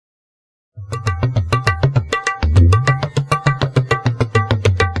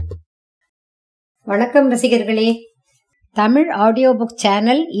வணக்கம் ரசிகர்களே. Tamil audio book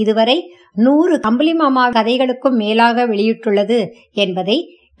channel இதுவரை 100 அம்புலிமாமா கதைகளுக்கும் மேலாக வெளியிட்டுள்ளது என்பதை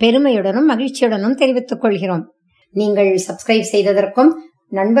பெருமையுடனும் மகிழ்ச்சியுடனும் தெரிவித்துக் கொள்கிறோம். நீங்கள் சப்ஸ்கிரைப் செய்ததற்கும்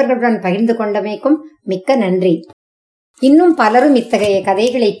நண்பர்களுடன் பகிர்ந்து கொண்டமைக்கும் மிக்க நன்றி. இன்னும் பலரும் இத்தகைய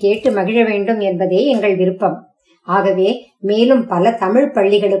கதைகளை கேட்டு மகிழ வேண்டும் என்பதே எங்கள் விருப்பம். ஆகவே மேலும் பல தமிழ்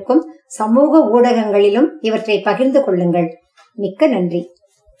பள்ளிகளுக்கும் சமூக ஊடகங்களிலும் இவற்றை பகிர்ந்து கொள்ளுங்கள். மிக்க நன்றி.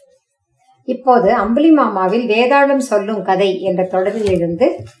 இப்போது அம்புலிமாமாவில் வேதாளம் சொல்லும் கதை என்ற தொடரிலிருந்து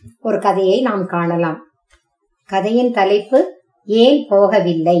ஒரு கதையை நாம் காணலாம். கதையின் தலைப்பு ஏன்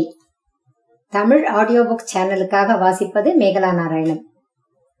போகவில்லை. தமிழ் ஆடியோ புக் சேனலுக்காக வாசிப்பது மேகலா நாராயணன்.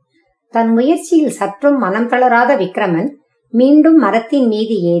 தன் முயற்சியில் சற்றும் மனம் தளராத விக்ரமன் மீண்டும் மரத்தின்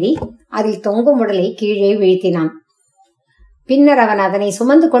மீது ஏறி அதில் தொங்கும் உடலை கீழே வீழ்த்தினான். பின்னர் அவன் அதனை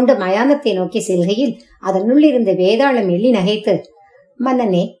சுமந்து கொண்டு மயானத்தை நோக்கி செல்கையில் அதனுள்ளிருந்து வேதாளம் எள்ளி நகைத்து,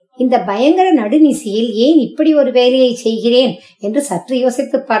 மன்னனே, இந்த பயங்கர நடுநிசியில் ஏன் இப்படி ஒரு வேலையை செய்கிறேன் என்று சற்று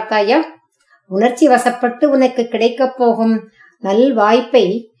யோசித்து பார்த்தாயா? உணர்ச்சி வசப்பட்டு உனக்கு கிடைக்கப் போகும் நல் வாய்ப்பை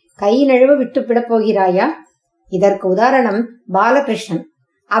கை நழுவ விட்டுவிடப் போகிறாயா? இதற்கு உதாரணம் பாலகிருஷ்ணன்.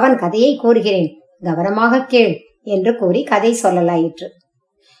 அவன் கதையை கூறுகிறேன், கவனமாக கேள் என்று கூறி கதை சொல்லலாயிற்று.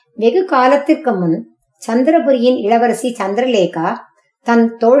 வெகு காலத்திற்கு முன் சந்திரபுரியின் இளவரசி சந்திரலேகா தன்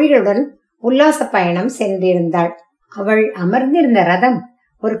தோழிகளுடன் உல்லாச பயணம் சென்றிருந்தாள். அவள் அமர்ந்திருந்த ரதம்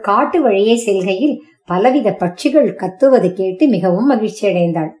ஒரு காட்டு வழியே செல்கையில் பலவித பட்சிகள் கத்துவது கேட்டு மிகவும் மகிழ்ச்சி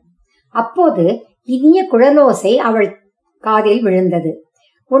அடைந்தாள். அப்போது இனிய குழலோசை அவள் காதில் விழுந்தது.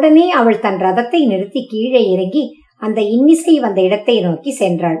 உடனே அவள் தன் ரதத்தை நிறுத்தி கீழே இறங்கி அந்த இன்னிசை வந்த இடத்தை நோக்கி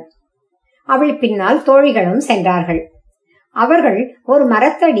சென்றாள். அவள் பின்னால் தோழிகளும் சென்றார்கள். அவர்கள் ஒரு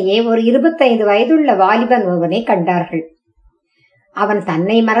மரத்தடியே ஒரு 25 வயதுள்ள வாலிபன் ஒருவனை கண்டார்கள். அவன்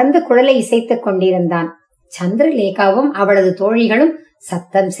தன்னை மறந்து குழலை இசைத்துக் கொண்டிருந்தான். சந்திரலேகாவும் அவளது தோழிகளும்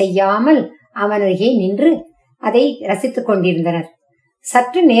சத்தம் செய்யாமல் அவனருகே நின்று அதை ரசித்துக் கொண்டிருந்தனர்.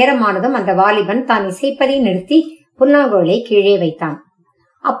 சற்று நேரமானதும் அந்த வாலிபன் தான் இசைப்பதை நிறுத்தி புல்லாங்குழலை கீழே வைத்தான்.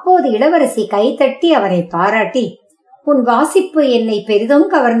 அப்போது இளவரசி கைதட்டி அவனை பாராட்டி, உன் வாசிப்பு என்னை பெரிதும்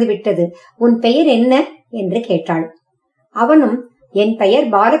கவர்ந்து விட்டது. உன் பெயர் என்ன என்று கேட்டாள். அவனும், என் பெயர்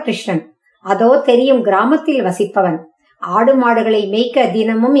பாலகிருஷ்ணன். அதோ தெரியும் கிராமத்தில் வசிப்பவன். ஆடு மாடுகளை மேய்க்க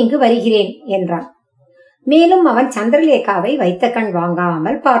தினமும் இங்கு வருகிறேன் என்றான். மேலும் அவன் சந்திரலேகாவை வைத்த கண்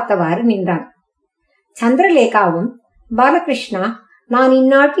வாங்காமல் பார்த்தவாறு நின்றான். சந்திரலேகாவும், பாலகிருஷ்ணா, நான்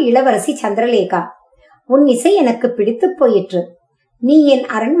இந்நாட்டு இளவரசி சந்திரலேகா. உன் இசை எனக்கு பிடித்து போயிற்று. நீ என்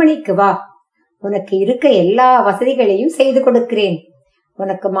அரண்மனைக்கு வா. உனக்கு இருக்க எல்லா வசதிகளையும் செய்து கொடுக்கிறேன்.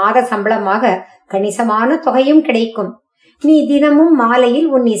 உனக்கு மாத சம்பளமாக கணிசமான தொகையும் கிடைக்கும். நீ தினமும் மாலையில்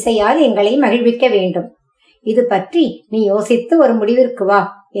உன் இசையால் எங்களை மகிழ்விக்க வேண்டும். இது பற்றி நீ யோசித்து ஒரு முடிவிற்கு வா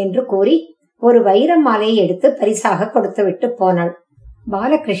என்று கூறி ஒரு வைர மாலையை எடுத்து பரிசாக கொடுத்துவிட்டு போனாள்.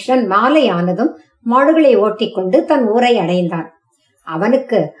 பாலகிருஷ்ணன் மாலையானதும் மாடுகளை ஓட்டிக்கொண்டு தன் ஊரை அடைந்தான்.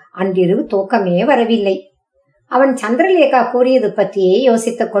 அவனுக்கு அன்றிரவு தூக்கமே வரவில்லை. அவன் சந்திரலேகா கூறியது பற்றியே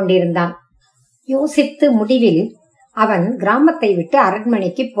யோசித்துக் கொண்டிருந்தான். யோசித்து முடிவில் அவன் கிராமத்தை விட்டு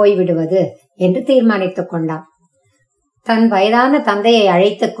அரண்மனைக்கு போய்விடுவது என்று தீர்மானித்துக் கொண்டான். தன் வயதான தந்தையை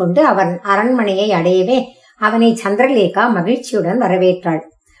அழைத்துக் கொண்டு அவன் அரண்மனையை அடையவே அவனை சந்திரலேகா மகிழ்ச்சியுடன் வரவேற்றாள்.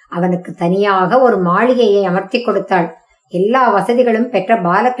 அவனுக்கு தனியாக ஒரு மாளிகையை அமர்த்தி கொடுத்தாள். எல்லா வசதிகளும் பெற்ற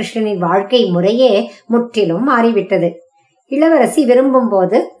பாலகிருஷ்ணனின் வாழ்க்கை முறையே முற்றிலும் மாறிவிட்டது. இளவரசி விரும்பும்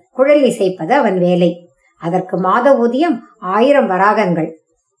போது குழல் இசைப்பது அவன் வேலை. அதற்கு மாத ஊதியம் 1000 வராகங்கள்.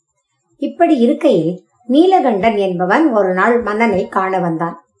 இப்படி இருக்கையில் நீலகண்டன் என்பவன் ஒரு நாள் மன்னனை காண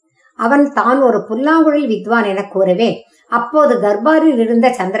வந்தான். அவன் தான் ஒரு புல்லாங்குழல் வித்வான் என கூறவே அப்போது தர்பாரில் இருந்த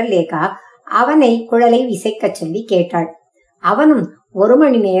சந்திரலேகா அவனை குழலை இசைக்க சொல்லி கேட்டாள். அவனும் 1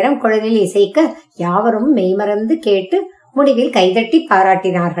 மணி நேரம் குழலில் இசைக்க யாவரும் மெய்மறந்து கேட்டு முடிவில் கைதட்டி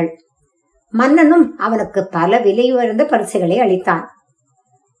பாராட்டினார்கள். மன்னனும் அவனுக்கு பல விலை உயர்ந்த பரிசுகளை அளித்தான்.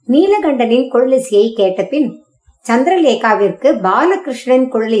 நீலகண்டனின் குழலிசையை கேட்ட பின் சந்திரலேகாவிற்கு பாலகிருஷ்ணன்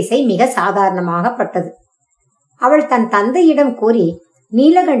குழலிசை மிக சாதாரணமாகப்பட்டது. அவள் தன் தந்தையிடம் கூறி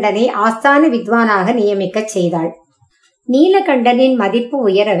நீலகண்டனை ஆஸ்தான வித்வானாக நியமிக்க செய்தாள். நீலகண்டனின் மதிப்பு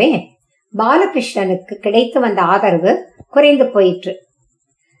உயரவே பாலகிருஷ்ணனுக்கு கிடைத்து வந்த ஆதரவு குறைந்து போயிற்று.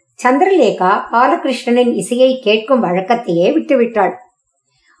 சந்திரலேகா பாலகிருஷ்ணனின் இசையை கேட்கும் வழக்கத்தையே விட்டுவிட்டாள்.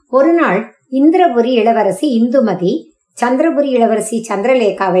 ஒரு நாள் இந்திரபுரி இளவரசி இந்துமதி சந்திரபுரி இளவரசி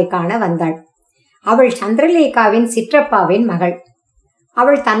சந்திரலேகாவை காண வந்தாள். அவள் சந்திரலேகாவின் சிற்றப்பாவின் மகள்.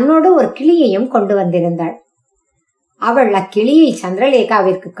 அவள் தன்னோடு ஒரு கிளியையும் கொண்டு வந்திருந்தாள். அவள் அக்கிளியை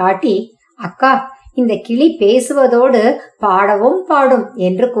சந்திரலேகாவிற்கு காட்டி, அக்கா, இந்த கிளி பேசுவதோடு பாடவும் பாடும்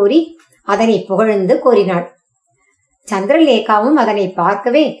என்று கூறி அதனை புகழ்ந்து கூறினாள். சந்திரலேகாவும் அதனை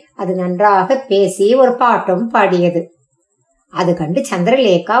பார்க்கவே அது நன்றாக பேசி ஒரு பாட்டும் பாடியது. அது கண்டு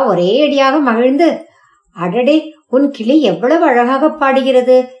சந்திரலேகா ஒரே அடியாக மகிழ்ந்து, அடடே, உன் கிளி எவ்வளவு அழகாக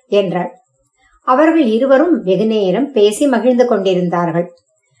பாடுகிறது என்றாள். அவர்கள் இருவரும் வெகு நேரம் பேசி மகிழ்ந்து கொண்டிருந்தார்கள்.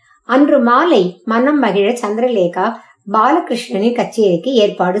 அன்று மாலை மனம் மகிழ சந்திரலேகா பாலகிருஷ்ணனின் கச்சேரிக்கு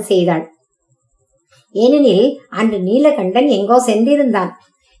ஏற்பாடு செய்தாள். ஏனெனில் அன்று நீலகண்டன் எங்கோ சென்றிருந்தான்.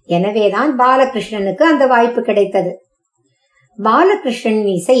 எனவேதான் பாலகிருஷ்ணனுக்கு அந்த வாய்ப்பு கிடைத்தது. பாலகிருஷ்ணனின்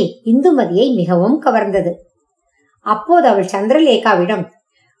இசை இந்துமதியை மிகவும் கவர்ந்தது. அப்போது அவள் சந்திரலேகாவிடம்,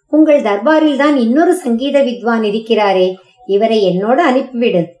 உங்கள் தர்பாரில் தான் இன்னொரு சங்கீத வித்வான் இருக்கிறாரே, இவரை என்னோடு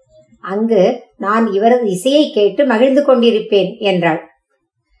அனுப்பிவிடு. அங்கு நான் இவரது இசையை கேட்டு மகிழ்ந்து கொண்டிருப்பேன் என்றாள்.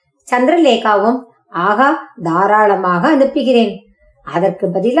 சந்திரலேகாவும், ஆகா, தாராளமாக அனுப்புகிறேன். அதற்கு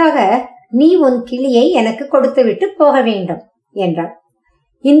பதிலாக நீ உன் கிளியை எனக்கு கொடுத்துவிட்டு போக வேண்டும் என்றாள்.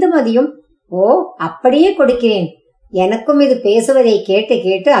 இந்துமதியும், ஓ, அப்படியே கொடுக்கிறேன். எனக்கும் இது பேசுவதை கேட்டு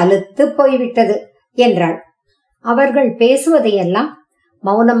கேட்டு அலுத்து போய்விட்டது என்றாள். அவர்கள் பேசுவதையெல்லாம்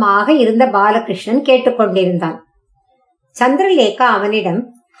மௌனமாக இருந்த பாலகிருஷ்ணன் கேட்டுக்கொண்டிருந்தான். சந்திரலேகா அவனிடம்,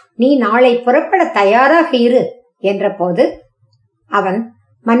 நீ நாளை புறப்பட தயாராக இரு என்ற போது அவன்,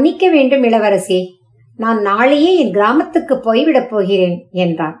 மன்னிக்க வேண்டும் இளவரசி, நான் நாளையே என் கிராமத்துக்கு போய்விடப் போகிறேன்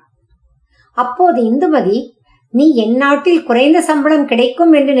என்றான். அப்போது இந்துமதி, நீ என் நாட்டில் குறைந்த சம்பளம்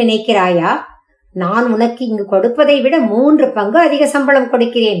கிடைக்கும் என்று நினைக்கிறாயா? நான் உனக்கு இங்கு கொடுப்பதை விட 3 பங்கு அதிக சம்பளம்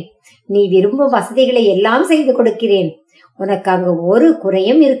கொடுக்கிறேன். நீ விரும்பும் வசதிகளை எல்லாம் செய்து கொடுக்கிறேன். உனக்கு அங்கு ஒரு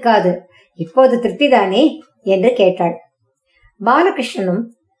குறையும் இருக்காது. இப்போது திருப்திதானே என்று கேட்டாள். பாலகிருஷ்ணனும்,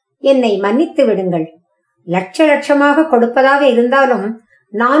 என்னை மன்னித்து விடுங்கள். லட்சமாக கொடுப்பதாக இருந்தாலும்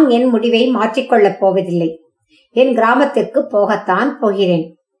நான் என் முடிவை மாற்றிக்கொள்ளப் போவதில்லை. என் கிராமத்திற்கு போகத்தான் போகிறேன்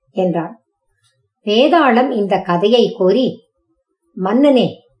என்றான். வேதாளம் இந்த கதையை கூறி, மன்னனே,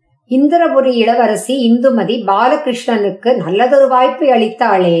 இந்திரபுரி இளவரசி இந்துமதி பாலகிருஷ்ணனுக்கு நல்லதொரு வாய்ப்பை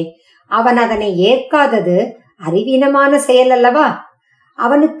அளித்தாளே, அவன் அதனை ஏற்காதது அறிவீனமான செயல் அல்லவா?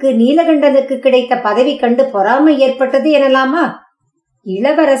 அவனுக்கு நீலகண்டனுக்கு கிடைத்த பதவி கண்டு பொறாமை ஏற்பட்டது எனலாமா?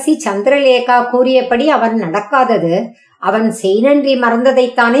 இளவரசி சந்திரலேகா கூறியபடி அவன் நடக்காதது அவன் செய்நன்றி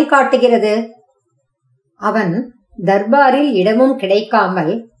மறந்ததைத்தானே காட்டுகிறது. அவன் தர்பாரில் இடமும்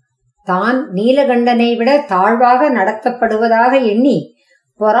கிடைக்காமல் தான் நீலகண்டனை விட தாழ்வாக நடத்தப்படுவதாக எண்ணி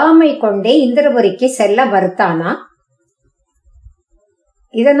பொறாமை கொண்டே இந்திரபுரிக்கு செல்ல மறுத்தானா?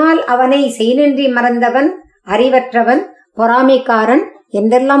 இதனால் அவனை செய்நன்றி மறந்தவன், அறிவற்றவன், பொறாமைக்காரன்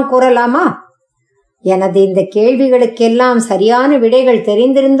என்றெல்லாம் கூறலாமா? எனது இந்த கேள்விகளுக்கெல்லாம் சரியான விடைகள்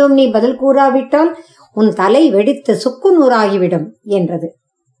தெரிந்திருந்தும் நீ பதில் கூறாவிட்டால் உன் தலை வெடித்து சுக்கு நூறாகிவிடும் என்றது.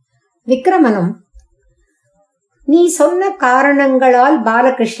 விக்கிரமனும், நீ சொன்ன காரணங்களால்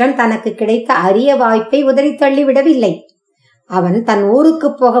பாலகிருஷ்ணன் தனக்கு கிடைத்த அரிய வாய்ப்பை உதறி தள்ளிவிடவில்லை. அவன் தன் ஊருக்கு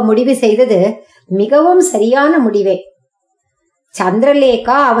போக முடிவு செய்தது மிகவும் சரியான முடிவே.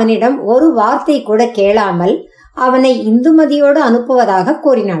 சந்திரலேகா அவனிடம் ஒரு வார்த்தை கூட கேளாமல் அவனை இந்துமதியோடு அனுப்புவதாக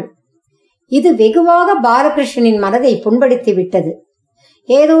கூறினாள். இது வெகுவாக பாலகிருஷ்ணனின் மனதை புண்படுத்தி விட்டது.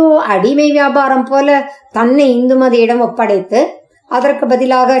 ஏதோ அடிமை வியாபாரம் போல தன்னை இந்துமதியிடம் ஒப்படைத்து அதற்கு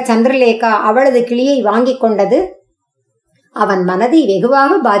பதிலாக சந்திரலேகா அவளது கிளியை வாங்கி கொண்டது அவன் மனதை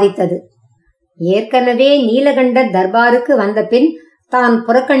வெகுவாக பாதித்தது. ஏற்கனவே நீலகண்டர் தர்பாருக்கு வந்த பின் தான்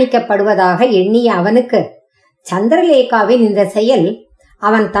புறக்கணிக்கப்படுவதாக எண்ணிய அவனுக்கு சந்திரலேகாவின் இந்த செயல்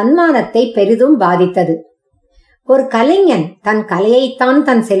அவன் தன்மானத்தை பெரிதும் பாதித்தது. ஒரு கலைஞன் தன் கலையைத்தான்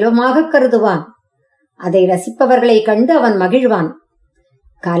தன் செல்வமாக கருதுவான். அதை ரசிப்பவர்களை கண்டு அவன் மகிழ்வான்.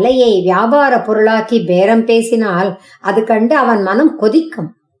 கலையை வியாபார பொருளாக்கி பேரம் பேசினால் அது கண்டு அவன் மனம் கொதிக்கும்.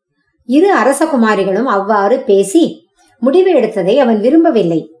 இரு அரசகுமாரிகளும் அவ்வாறு பேசி முடிவு எடுத்ததை அவன்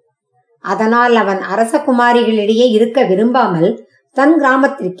விரும்பவில்லை. அதனால் அவன் அரசகுமாரிகளிடையே இருக்க விரும்பாமல் தன்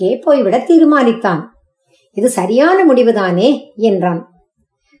கிராமத்திற்கே போய்விட தீர்மானித்தான். இது சரியான முடிவுதானே என்றான்.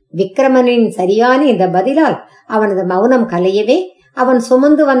 விக்கிரமனின் சரியான இந்த பதிலால் அவனது மௌனம் கலையவே அவன்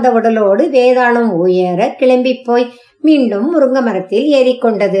சுமந்து வந்த உடலோடு வேதாளம் உயர கிளம்பி போய் மீண்டும் முருங்க மரத்தில்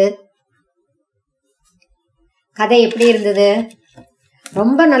ஏறிக்கொண்டது. கதை எப்படி இருந்தது?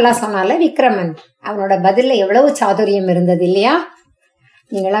 ரொம்ப நல்லா சொன்னால விக்ரமன். அவனோட பதில எவ்வளவு சாதுரியம் இருந்தது இல்லையா?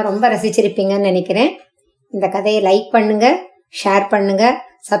 நீங்களாம் ரொம்ப ரசிச்சிருப்பீங்கன்னு நினைக்கிறேன். இந்த கதையை லைக் பண்ணுங்க, ஷேர் பண்ணுங்க,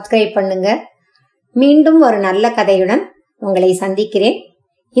 சப்ஸ்கிரைப் பண்ணுங்க. மீண்டும் ஒரு நல்ல கதையுடன் உங்களை சந்திக்கிறேன்.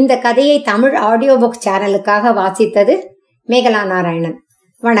 இந்த கதையை தமிழ் ஆடியோ புக் சேனலுக்காக வாசித்தது மேகலா நாராயணன்.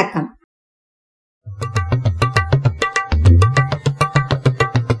 வணக்கம்.